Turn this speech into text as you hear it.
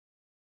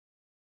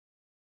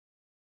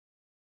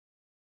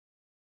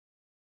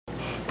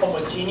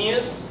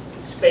homogeneous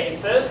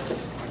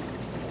spaces.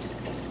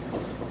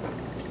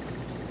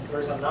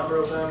 There's a number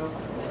of them,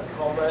 I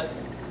call it.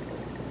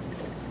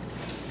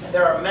 And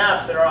there are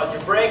maps, there are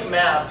algebraic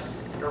maps,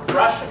 there are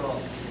rational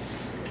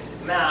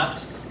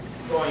maps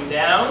going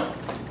down.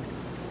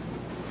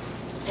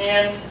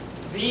 And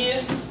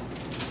these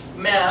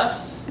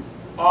maps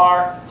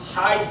are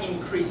height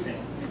increasing.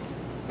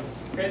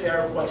 Okay, they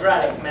are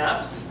quadratic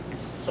maps,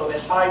 so the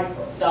height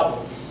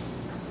doubles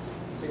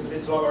because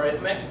it's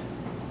logarithmic.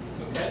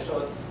 Okay,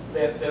 so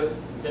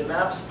the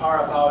maps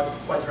are about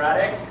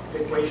quadratic,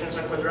 the equations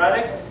are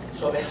quadratic,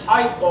 so the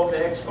height of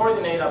the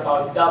x-coordinate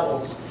about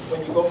doubles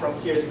when you go from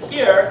here to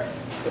here,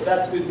 but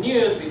that's good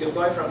news because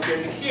going from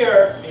here to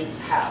here, it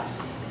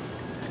halves.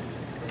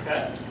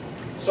 Okay?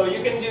 So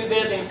you can do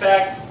this, in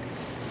fact,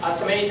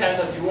 as many times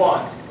as you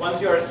want. Once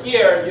you're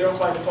here, you don't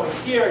find the points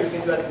here, you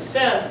can do a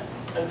descent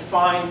and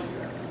find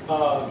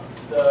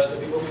the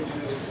people who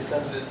do the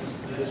descent,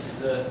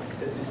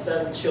 the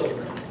descent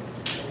children.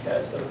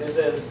 Okay, so this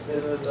is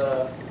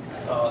the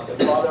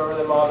father or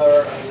the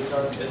mother, and these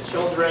are the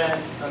children,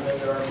 and then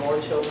there are more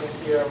children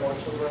here, more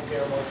children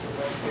here, more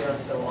children here,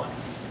 and so on.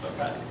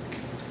 Okay.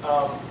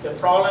 The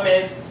problem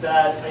is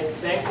that I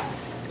think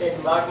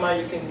in Magma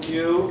you can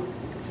do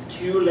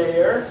 2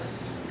 layers,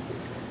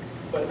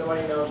 but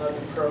nobody knows how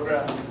to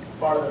program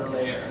farther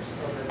layers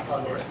of the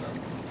algorithm.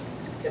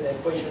 And the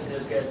equations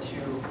just get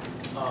too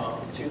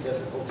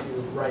difficult to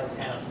write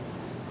down.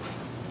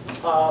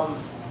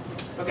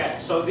 Okay,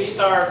 so these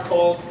are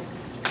called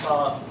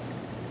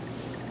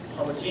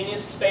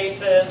homogeneous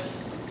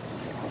spaces,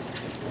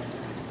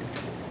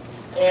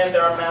 and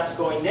there are maps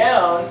going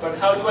down. But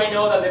how do I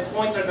know that the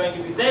points are going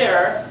to be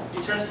there?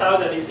 It turns out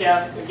that if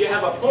you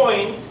have a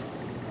point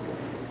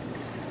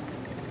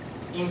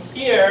in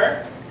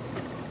here,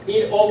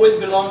 it always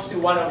belongs to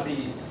one of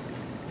these.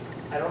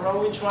 I don't know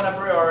which one a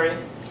priori.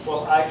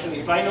 Well, actually,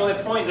 if I know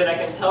the point, then I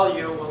can tell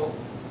you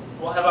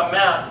we'll have a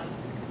map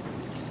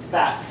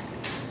back,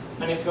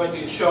 and it's going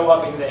to show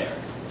up in there.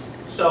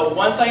 So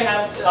once I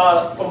have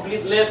a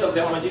complete list of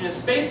the homogeneous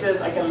spaces,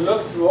 I can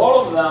look through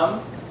all of them,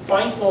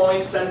 find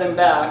points, send them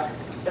back,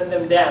 send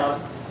them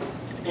down,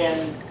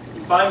 and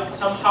if I'm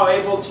somehow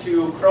able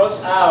to cross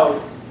out,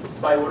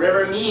 by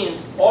whatever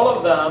means, all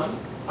of them,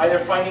 either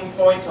finding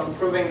points or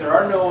proving there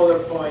are no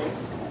other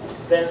points,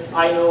 then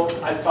I know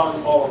I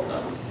found all of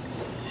them.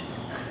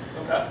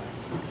 Okay,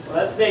 so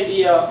that's the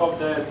idea of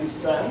the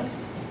descent.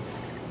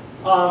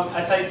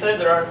 As I said,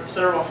 there are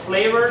several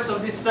flavors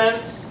of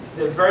descents.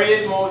 The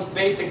very most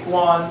basic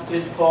one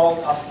is called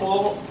a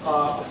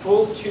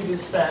full to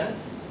descent.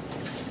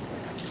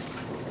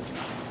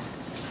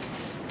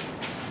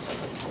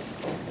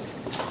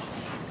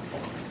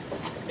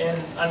 And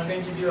I'm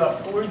going to do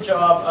a poor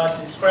job at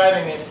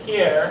describing it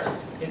here.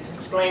 It's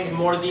explained in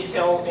more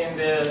detail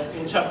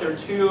in chapter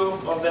 2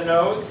 of the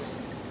notes,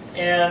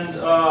 and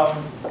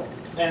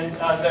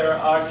there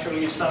are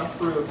actually some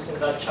proofs in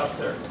that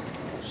chapter.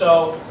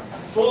 So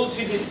full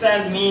to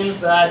descent means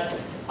that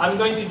I'm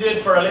going to do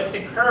it for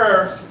elliptic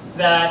curves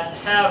that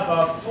have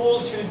a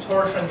full to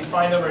torsion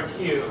defined over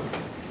Q.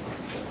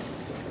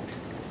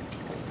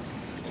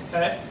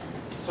 Okay,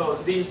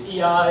 so these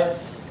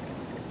EIs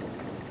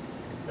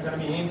are going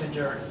to be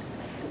integers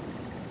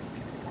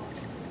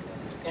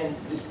and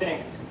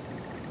distinct.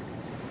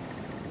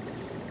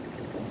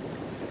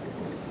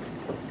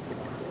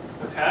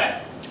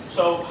 Okay,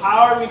 so how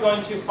are we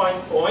going to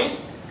find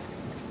points?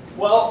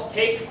 Well,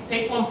 take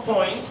one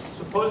point.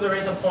 Suppose there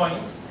is a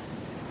point.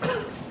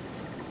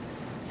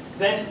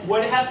 Then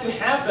what has to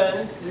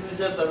happen, this is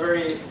just a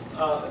very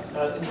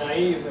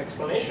naive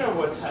explanation of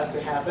what has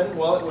to happen.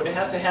 Well, what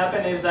has to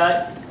happen is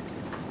that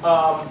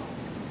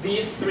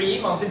these 3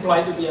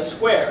 multiply to be a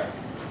square.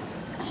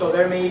 So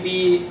there may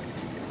be,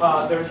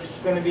 there's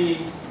going to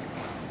be,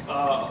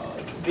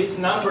 this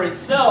number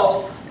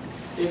itself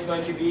is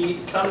going to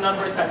be some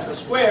number times a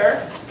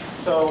square.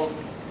 So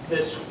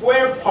the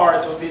square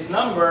part of this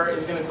number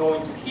is going to go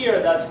into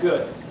here, that's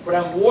good. What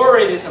I'm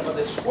worried is about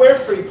the square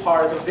free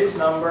part of this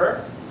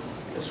number.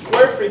 The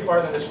square free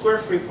part and the square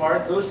free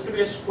part, those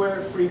 3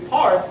 square free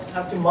parts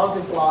have to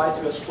multiply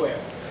to a square.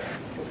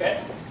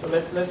 Okay? So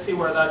let's see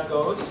where that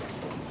goes.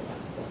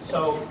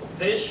 So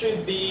this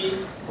should be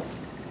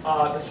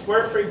the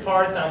square free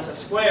part times a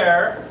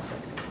square.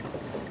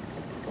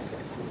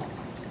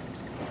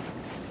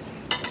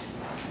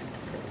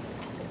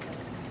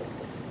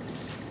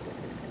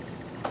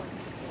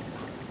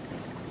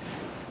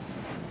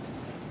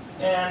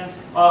 And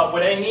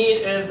what I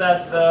need is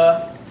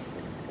that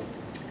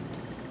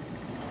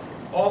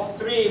all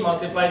 3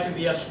 multiply to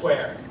be a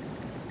square.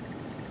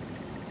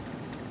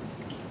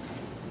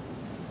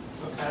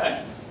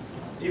 Okay?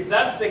 If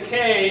that's the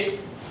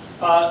case,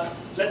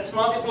 let's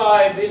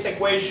multiply this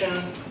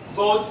equation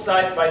both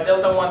sides by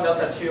delta 1,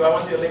 delta 2. I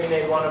want to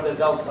eliminate one of the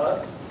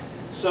deltas.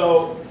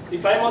 So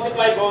if I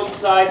multiply both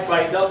sides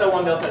by delta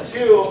 1, delta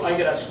 2, I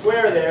get a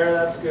square there,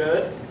 that's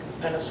good.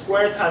 And a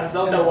square times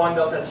delta 1,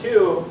 delta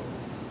 2.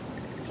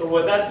 So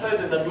what that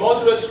says is that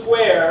modulo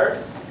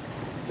squares,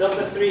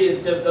 delta 3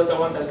 is just delta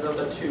 1 times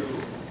delta 2.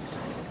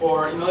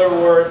 Or in other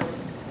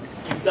words,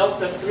 if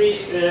delta 3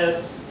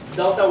 is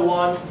delta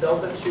 1,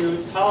 delta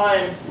 2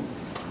 times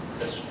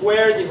the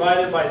square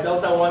divided by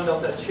delta 1,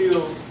 delta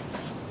 2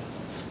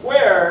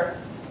 square,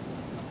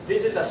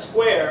 this is a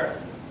square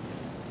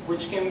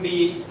which can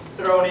be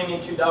thrown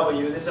into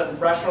W. This is a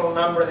rational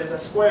number, this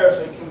is a square,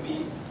 so it can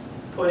be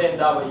put in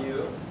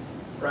W,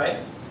 right?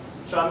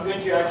 So I'm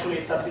going to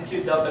actually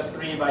substitute delta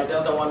 3 by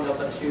delta 1,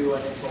 delta 2,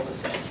 and it's all the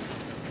same.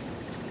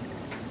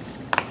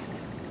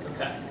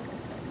 Okay.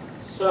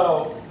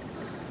 So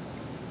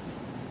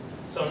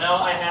now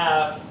I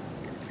have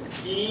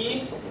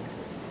E,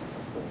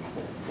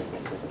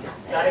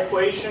 that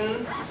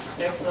equation,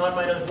 x naught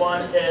minus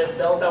 1 is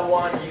delta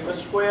 1 U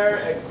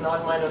squared, x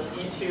naught minus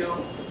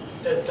E2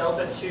 is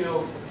delta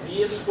 2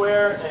 V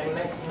squared, and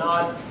x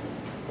naught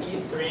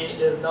E3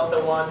 is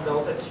delta 1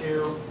 delta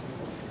 2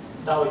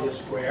 W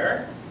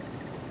squared.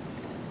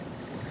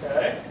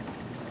 Okay.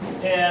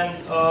 And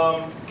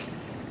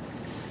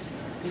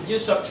if you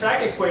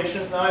subtract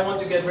equations, now I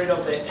want to get rid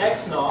of the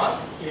x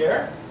naught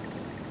here.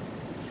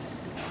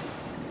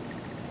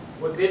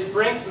 What this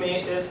brings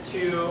me is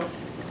to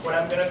what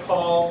I'm going to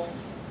call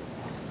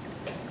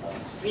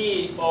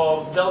C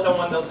of delta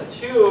 1 delta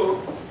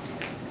 2,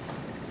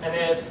 and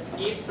it's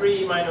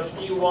E3 minus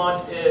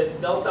E1 is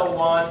delta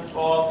 1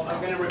 of, I'm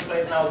going to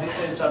replace now, this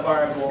is a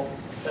variable,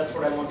 that's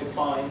what I want to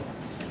find.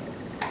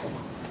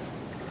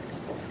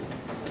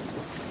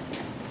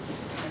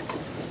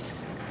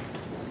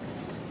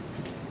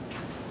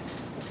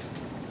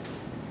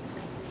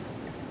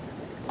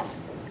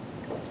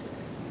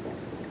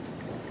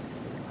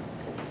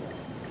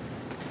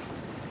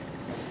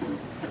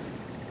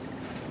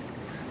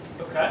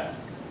 Okay.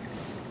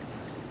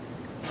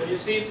 So you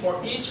see,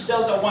 for each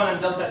delta 1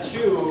 and delta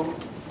 2,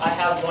 I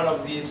have one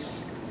of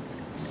these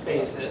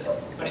spaces.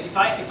 But if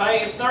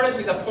I started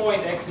with a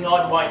point x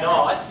naught, y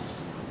naught,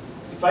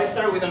 if I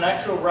start with an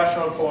actual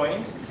rational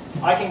point,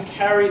 I can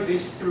carry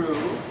this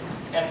through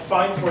and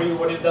find for you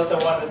what is delta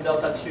 1 and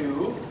delta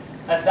 2,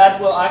 and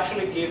that will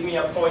actually give me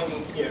a point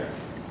in here.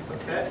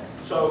 Okay?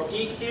 So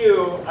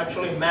EQ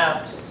actually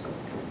maps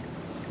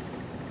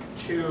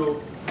to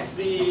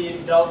C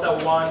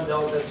delta 1,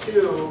 delta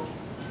 2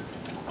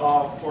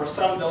 for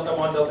some delta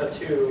 1, delta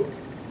 2,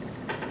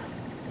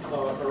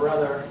 or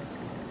rather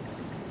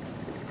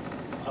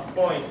a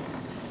point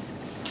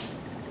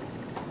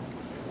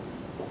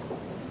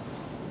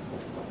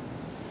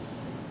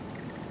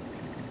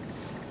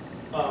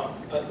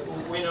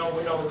we know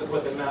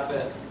what the map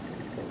is.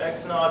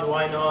 X naught,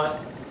 Y naught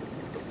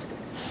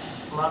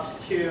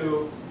maps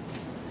to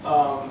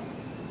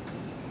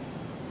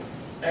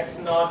x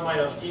naught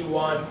minus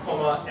E1,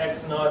 comma,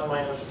 x naught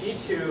minus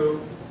E2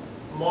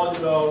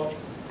 modulo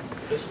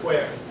the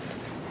square.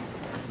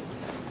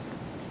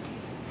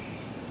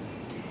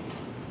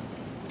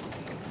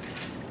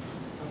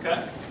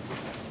 Okay?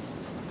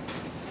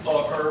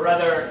 Or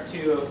rather,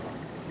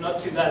 not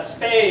to that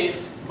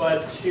space,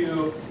 but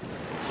to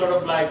sort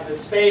of like the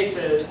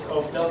spaces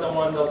of delta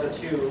 1, delta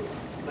 2.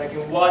 Like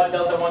in what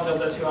delta 1,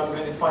 delta 2 I'm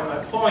going to find my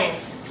point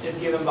is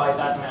given by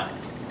that map.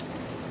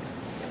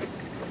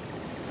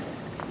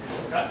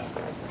 Okay?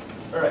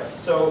 All right.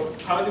 So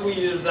how do we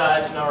use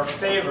that in our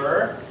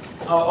favor?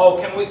 But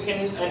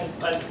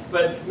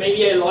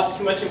maybe I lost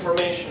too much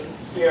information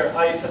here.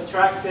 I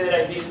subtracted.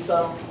 I did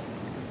some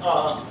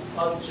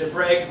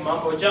algebraic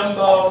mumbo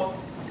jumbo,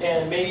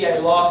 and maybe I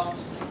lost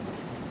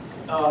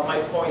my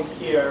point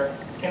here.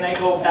 Can I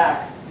go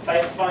back? If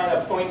I find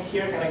a point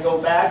here, can I go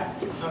back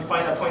and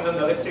find a point on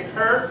the elliptic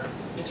curve?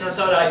 It turns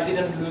out I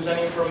didn't lose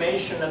any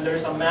information, and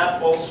there's a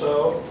map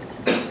also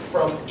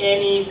from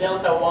any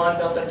delta 1,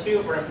 delta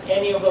 2, from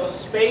any of those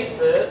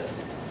spaces.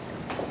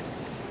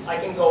 I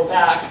can go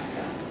back.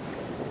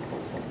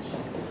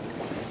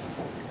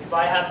 If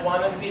I have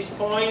one of these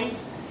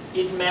points,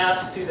 it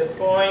maps to the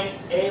point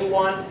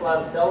A1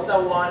 plus delta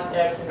 1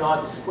 x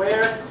naught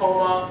squared,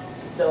 comma,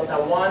 delta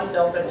 1,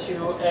 delta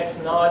 2, x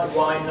naught,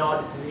 y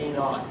naught, z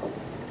naught.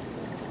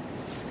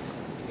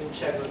 You can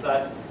check if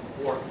that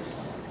works.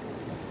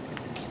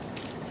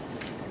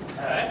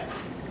 Okay.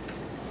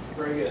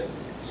 Very good.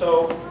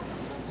 So,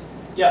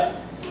 yeah.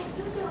 So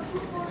since our two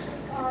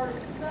functions are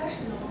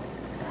rational,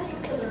 can I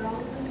use the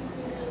rounding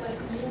equation, like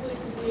move it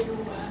to 0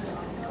 and lambda?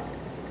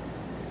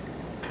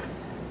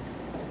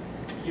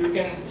 You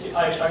can.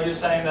 Are you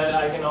saying that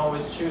I can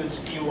always choose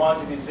P1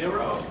 to be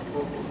 0?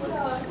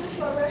 Yeah, since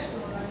you're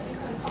rational, right, you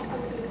can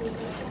compose it with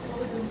the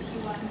algorithm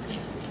P1 to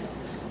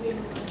 0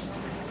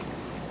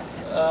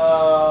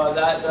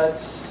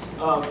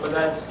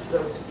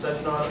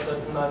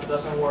 and that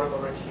doesn't work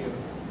over Q.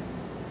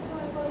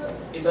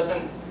 It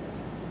doesn't.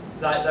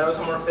 That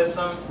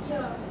automorphism.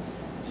 Yeah.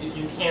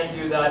 You can't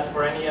do that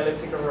for any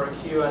elliptic over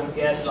Q and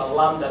get the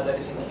lambda that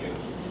is in Q.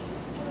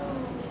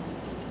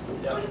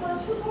 Yeah. Wait,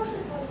 but two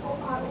torsions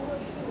are over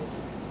Q.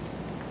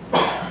 The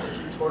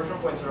two torsion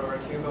points are over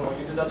Q, but when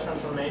you do that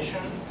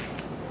transformation,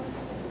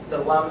 the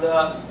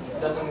lambda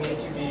doesn't need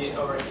to be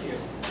over Q.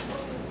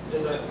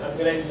 It's a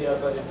good idea,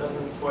 but it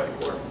doesn't quite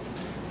work.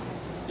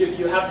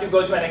 You have to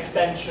go to an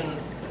extension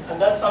And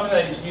that's something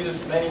that is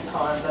used many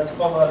times. That's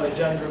called a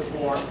Legendre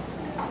form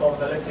of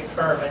the elliptic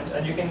curve.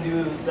 And you can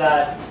do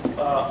that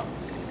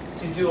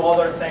to do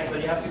other things,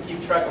 but you have to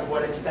keep track of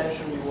what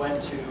extension you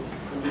went to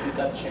when you did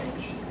that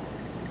change.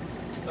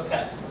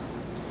 Okay.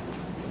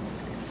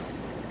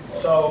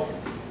 So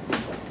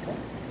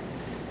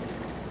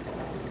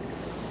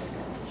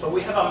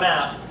we have a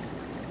map.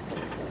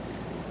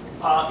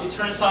 It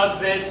turns out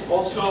this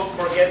also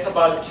forgets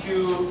about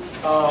two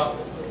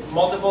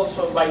multiples,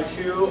 so by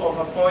 2 of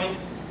a point,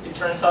 it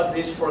turns out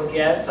this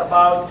forgets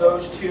about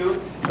those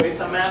two. So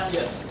it's a map,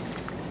 yes.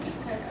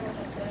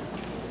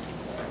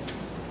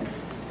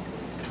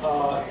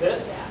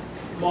 This?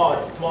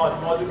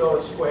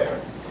 Modulo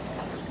squares.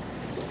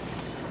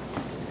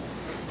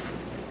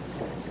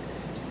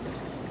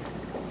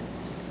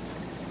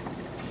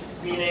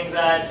 Meaning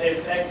that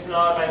if x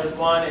naught minus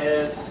 1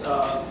 is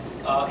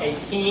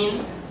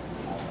 18,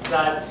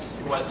 that's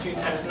what, 2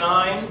 times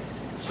 9,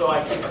 so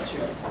I keep a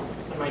 2,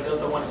 and my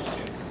delta 1 is 2.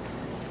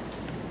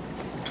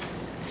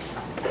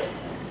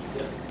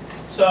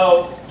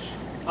 So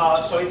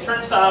it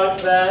turns out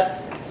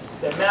that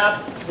the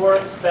map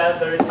works best.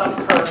 There is some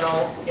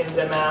kernel in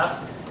the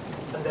map,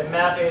 and the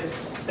map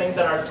is things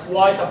that are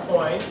twice a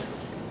point,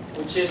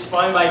 which is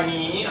fine by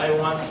me. I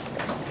want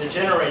the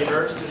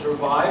generators to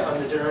survive,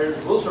 and the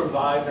generators will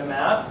survive the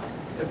map.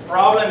 The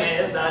problem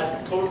is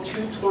that 2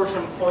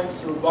 torsion points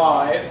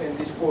survive in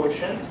this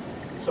quotient,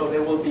 so they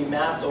will be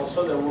mapped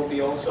also. There will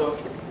be also,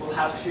 we'll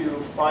have to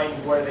find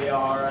where they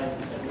are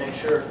and make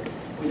sure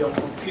we don't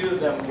confuse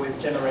them with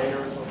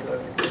generators of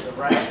the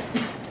rank.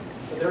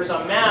 But there's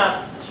a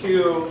map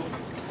to,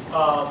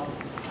 I'm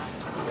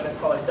going to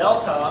call it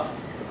delta,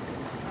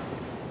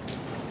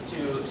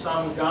 to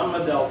some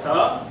gamma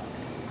delta.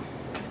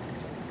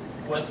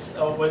 What's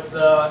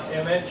the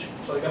image?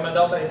 So the gamma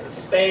delta is the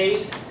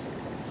space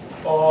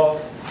of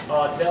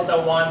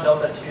delta 1,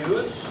 delta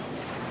 2s.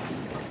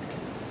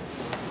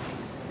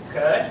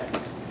 Okay,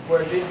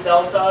 where these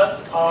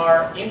deltas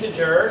are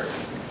integers,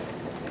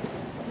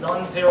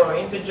 non-zero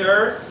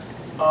integers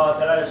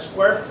that are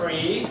square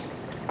free,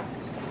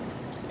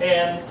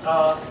 and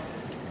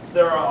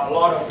there are a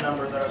lot of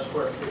numbers that are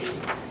square free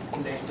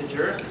in the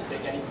integers. Just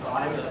take any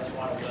prime, that's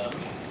one of them.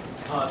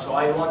 So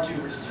I want to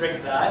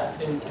restrict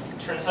that, and it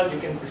turns out you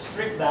can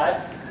restrict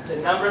that. The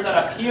numbers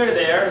that appear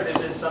there, this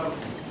is some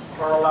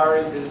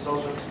corollary, this is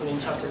also explained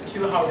in chapter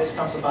 2 how this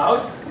comes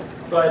about,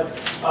 but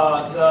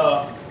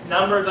the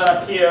numbers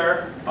that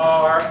appear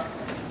are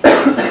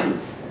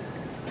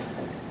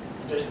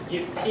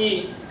if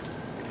P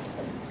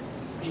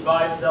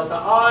divides delta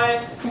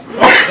I,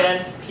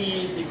 then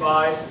P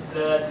divides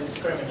the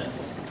discriminant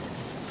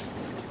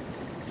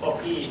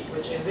of E,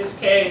 which in this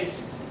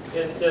case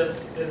is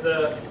just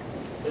the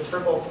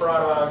triple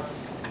product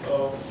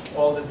of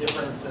all the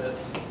differences.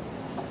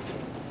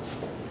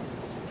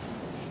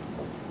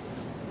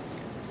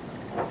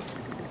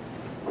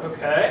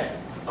 Okay,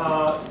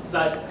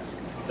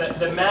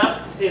 the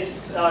map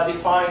is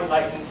defined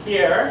like in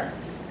here,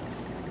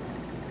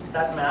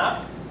 that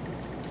map,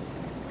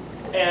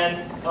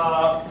 and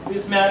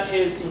this map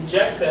is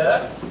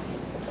injective,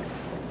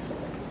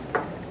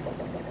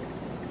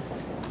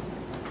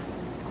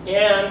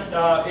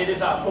 and it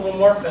is a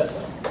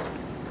homomorphism.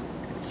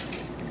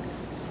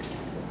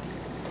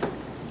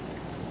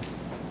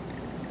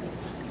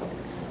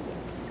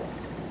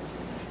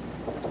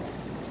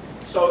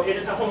 So it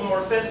is a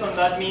homomorphism.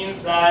 That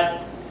means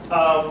that,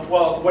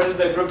 well, what is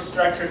the group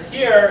structure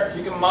here?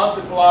 You can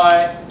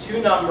multiply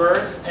two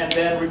numbers and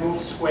then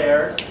remove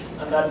squares,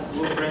 and that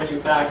will bring you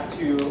back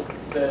to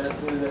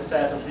the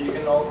set. So you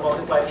can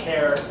multiply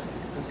pairs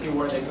and see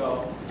where they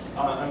go.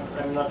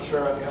 I'm not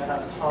sure I'm going to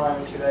have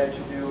time today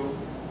to do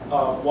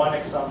one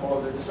example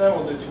of the descent.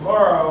 We'll do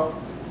tomorrow.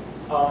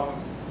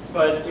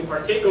 But in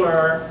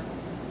particular,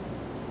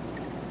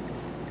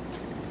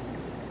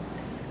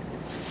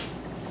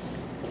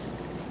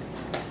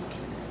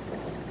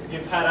 if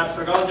you've had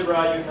abstract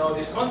algebra, you know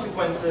these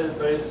consequences,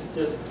 but it's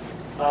just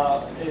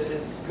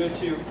it's good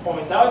to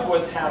point out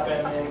what's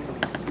happening.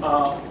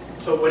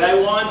 So what I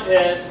want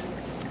is,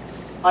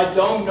 I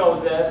don't know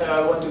this, and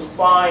I want to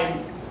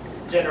find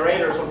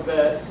generators of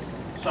this.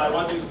 So I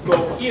want to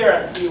go here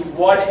and see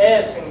what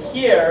is in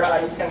here.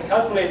 I can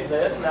calculate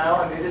this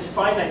now, and it is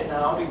finite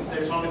now because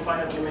there's only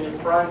finitely many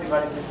primes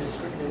dividing the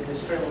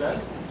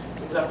discriminant.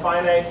 It's a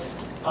finite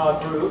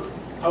group.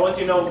 I want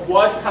to know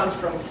what comes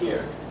from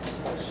here.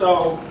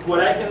 So what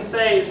I can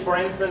say is, for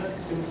instance,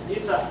 since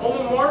it's a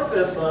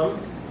homomorphism,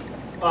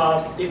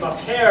 if a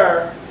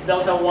pair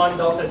delta 1,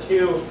 delta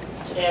 2,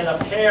 and a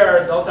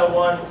pair delta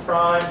 1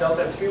 prime,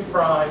 delta 2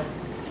 prime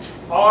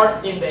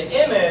are in the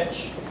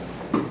image,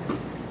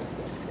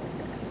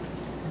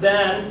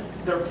 then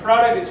their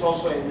product is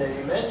also in the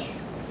image.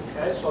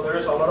 Okay, so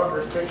there's a lot of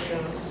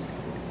restrictions.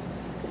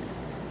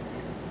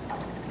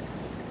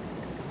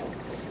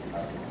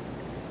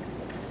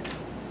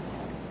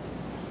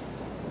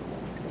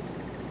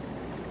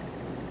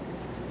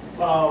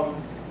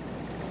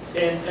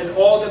 And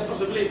all the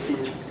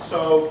possibilities.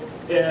 So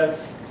if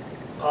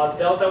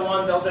delta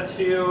 1, delta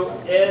 2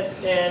 is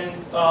in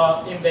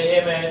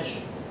the image,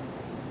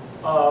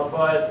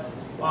 but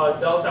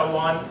delta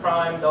 1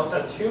 prime,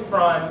 delta 2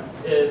 prime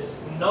is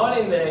not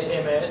in the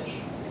image,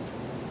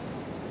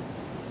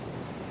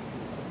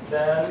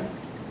 then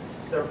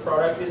their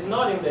product is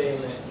not in the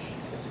image.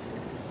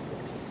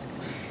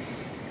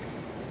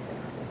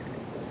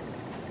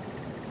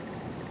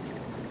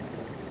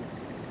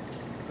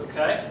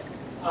 Okay,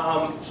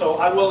 so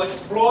I will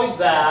exploit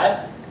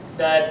that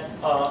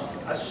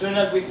as soon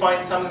as we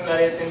find something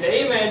that is in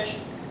the image,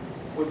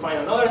 we find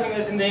another thing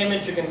that's in the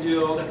image, you can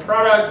do the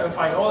products and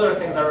find other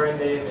things that are in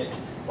the image.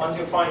 Once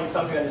you find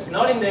something that is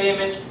not in the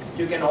image,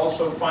 you can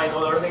also find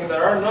other things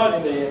that are not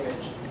in the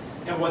image.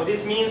 And what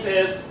this means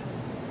is,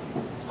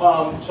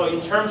 so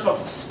in terms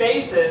of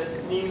spaces,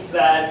 it means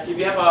that if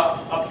you have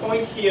a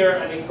point here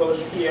and it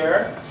goes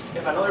here,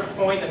 if another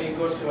point and it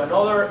goes to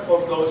another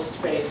of those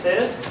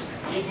spaces,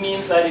 it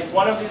means that if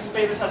one of these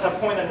spaces has a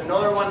point and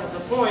another one has a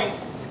point,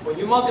 when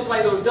you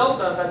multiply those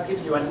deltas, that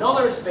gives you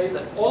another space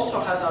that also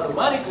has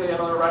automatically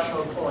another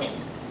rational point.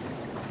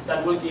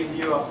 That will give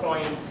you a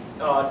point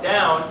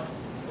down,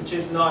 which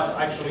is not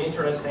actually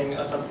interesting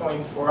as a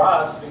point for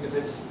us because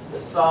it's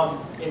the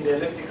sum in the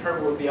elliptic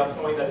curve will be a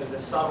point that is the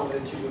sum of the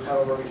two you have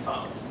already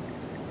found.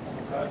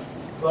 Okay?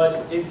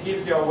 But it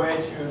gives you a way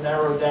to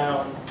narrow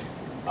down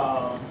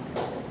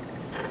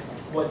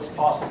what's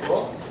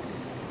possible.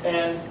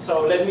 And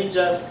so let me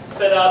just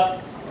set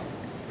up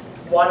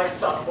one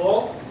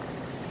example.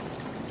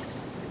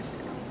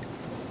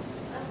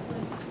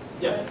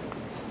 Yeah.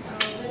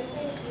 When you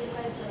say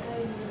unified zeta,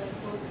 you mean like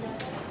both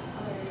classes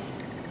or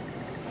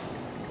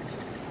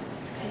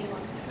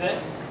anyone?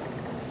 This?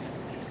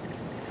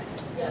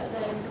 Yeah, the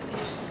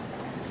implication.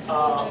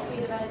 Like we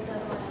divide the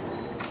other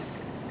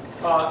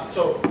one.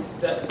 So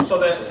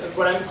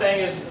what I'm saying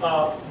is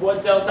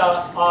what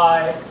delta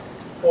I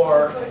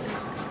for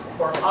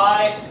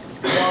I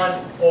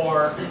 1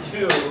 or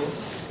 2.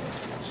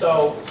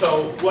 So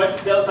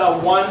what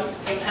delta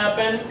 1s can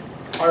happen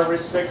are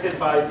restricted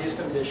by these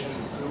conditions.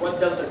 And what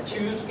delta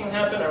 2s can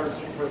happen are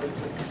restricted by the 2.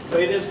 So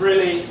it is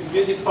really, if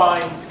you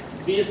define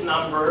these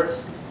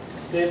numbers,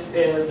 this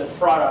is the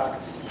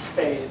product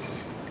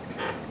space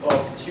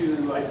of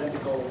two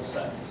identical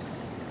sets,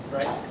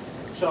 right?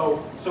 So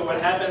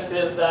what happens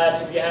is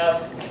that if you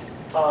have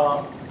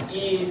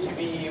E to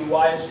be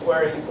y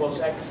squared equals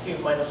x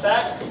cubed minus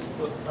x,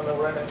 I'm going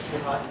to run it too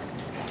high.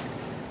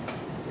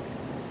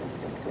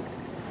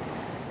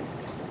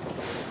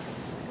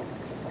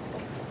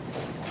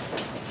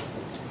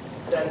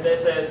 Then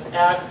this is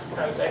x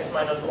times x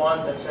minus 1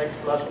 times x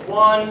plus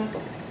 1.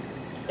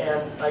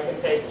 And I can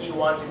take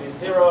E1 to be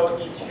 0,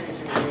 E2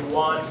 to be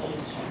 1,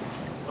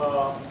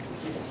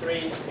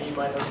 E3 to be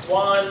minus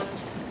 1.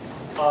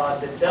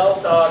 The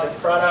delta, the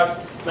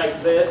product,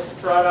 like this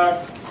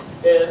product,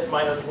 is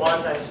minus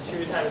 1 times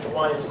 2 times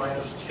 1 is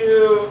minus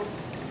 2.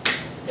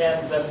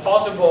 And the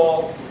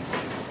possible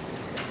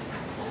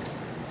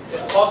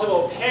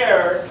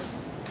pairs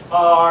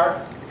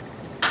are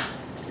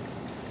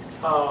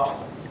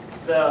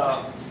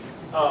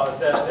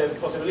the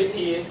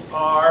possibilities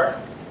are,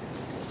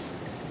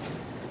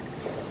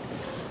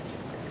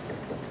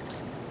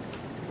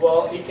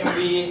 well, it can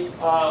be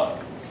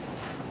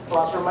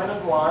plus or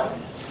minus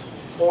 1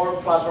 or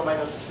plus or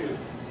minus 2.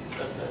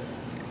 That's it.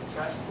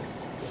 Okay?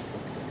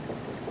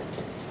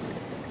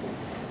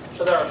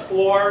 So there are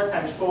 4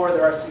 times 4,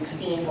 there are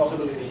 16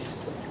 possibilities.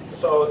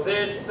 So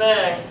this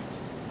thing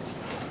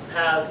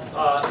has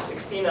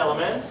 16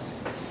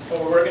 elements. And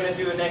what we're going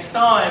to do next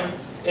time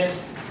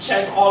is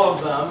check all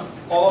of them,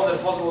 all of the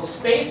possible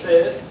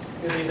spaces,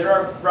 because if there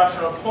are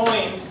rational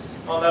points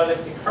on the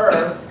elliptic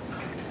curve,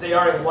 they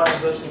are in one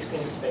of those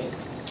 16 spaces.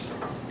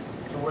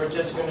 So we're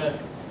just going to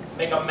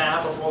make a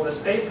map of all the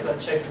spaces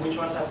and check which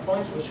ones have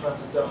points, which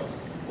ones don't.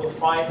 We'll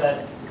find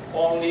that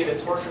only the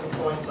torsion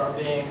points are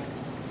being,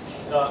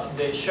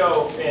 they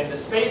show in the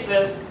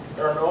spaces.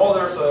 There are no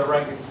others, so the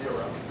rank is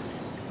 0.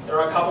 There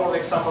are a couple of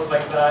examples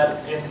like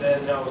that in the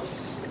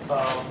notes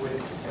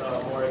with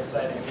more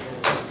exciting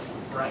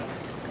rank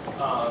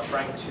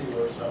 2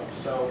 or so.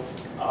 So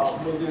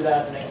we'll do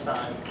that next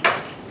time.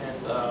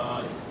 And